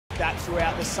that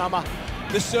throughout the summer.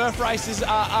 The surf races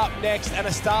are up next, and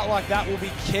a start like that will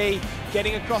be key.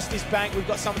 Getting across this bank, we've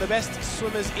got some of the best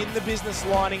swimmers in the business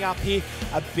lining up here.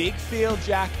 A big field,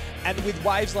 Jack, and with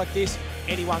waves like this,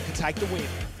 anyone can take the win.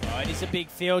 Oh, it is a big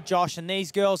field, Josh, and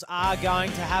these girls are going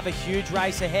to have a huge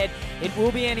race ahead. It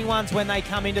will be anyone's when they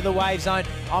come into the wave zone.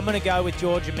 I'm going to go with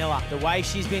Georgia Miller. The way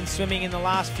she's been swimming in the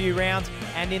last few rounds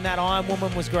and in that Iron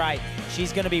Woman was great.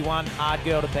 She's going to be one hard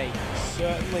girl to beat.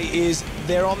 Certainly is.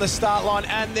 They're on the start line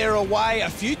and they're away. A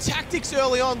few tactics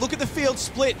early on. Look at the field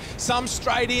split. Some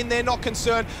straight in. They're not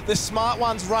concerned. The smart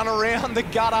ones run around the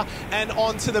gutter and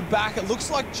onto the back. It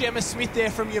looks like Gemma Smith there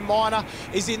from Yamina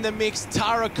is in the mix.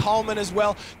 Tara Coleman as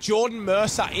well. Jordan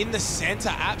Mercer in the centre.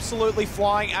 Absolutely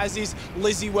flying, as is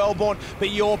Lizzie Wellborn.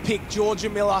 But your pick, Georgia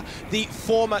Miller, the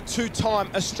former two-time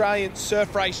Australian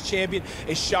surf race champion,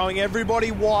 is showing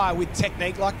everybody why with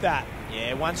technique like that.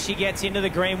 Yeah, once she gets into the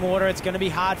green water, it's going to be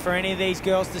hard for any of these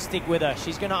girls to stick with her.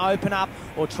 She's going to open up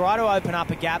or try to open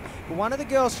up a gap. But one of the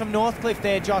girls from Northcliffe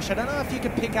there, Josh, I don't know if you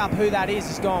can pick up who that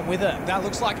is gone with her. That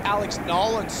looks like Alex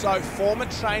Nolan, so former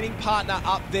training partner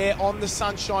up there on the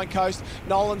Sunshine Coast.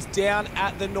 Nolan's down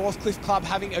at the Northcliffe Club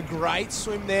having a great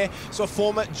swim there. So a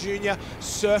former junior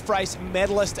surf race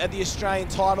medalist at the Australian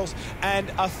titles and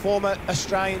a former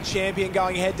Australian champion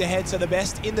going head-to-head, so the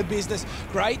best in the business.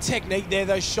 Great technique there,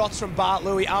 those shots from Bart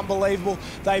Louis, unbelievable.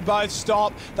 They both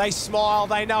stop, they smile,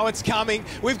 they know it's coming.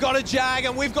 We've got a jag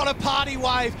and we've got a party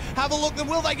wave. Have a look, and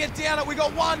will they get down it? We've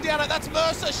got one down it, that's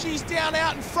Mercer. She's down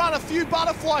out in front, a few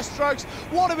butterfly strokes.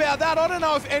 What about that? I don't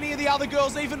know if any of the other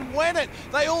girls even went it.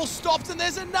 They all stopped, and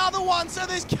there's another one, so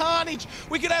there's carnage.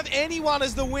 We could have anyone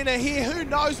as the winner here. Who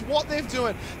knows what they're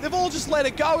doing? They've all just let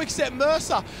it go except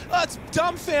Mercer. That's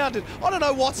dumbfounded. I don't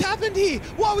know what's happened here.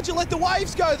 Why would you let the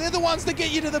waves go? They're the ones that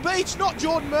get you to the beach, not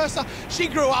Jordan Mercer. She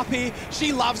grew up here,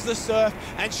 she loves the surf,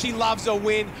 and she loves a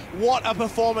win. What a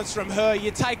performance from her.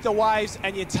 You take the waves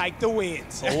and you take the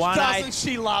wins. Doesn't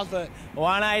she love it?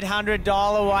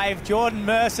 $1-800 wave. Jordan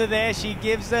Mercer there, she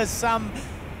gives us some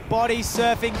body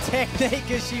surfing technique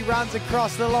as she runs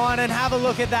across the line, and have a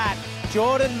look at that.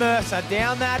 Jordan Mercer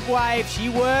down that wave, she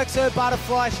works her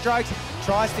butterfly strokes,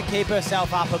 tries to keep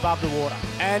herself up above the water.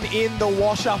 And in the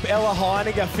wash-up, Ella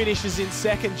Heiniger finishes in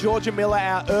second. Georgia Miller,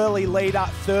 our early leader,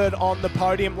 third on the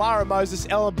podium. Lara Moses,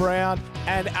 Ella Brown,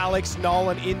 and Alex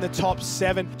Nolan in the top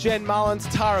 7. Jen Mullins,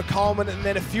 Tara Coleman, and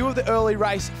then a few of the early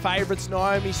race favourites,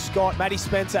 Naomi Scott, Maddie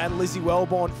Spencer, and Lizzie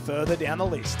Wellborn further down the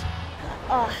list.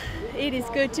 Oh, it is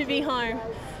good to be home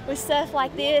with surf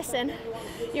like this, and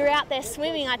you're out there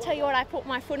swimming. I tell you what, I put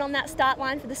my foot on that start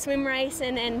line for the swim race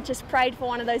and just prayed for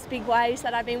one of those big waves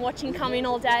that I've been watching come in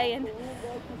all day, and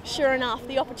sure enough,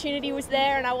 the opportunity was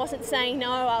there, and I wasn't saying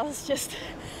no. I was just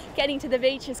getting to the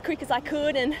beach as quick as I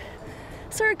could, and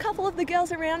saw a couple of the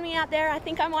girls around me out there. I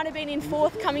think I might have been in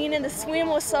 4th coming in the swim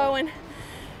or so, and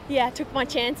yeah, took my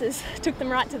chances, took them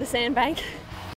right to the sandbank.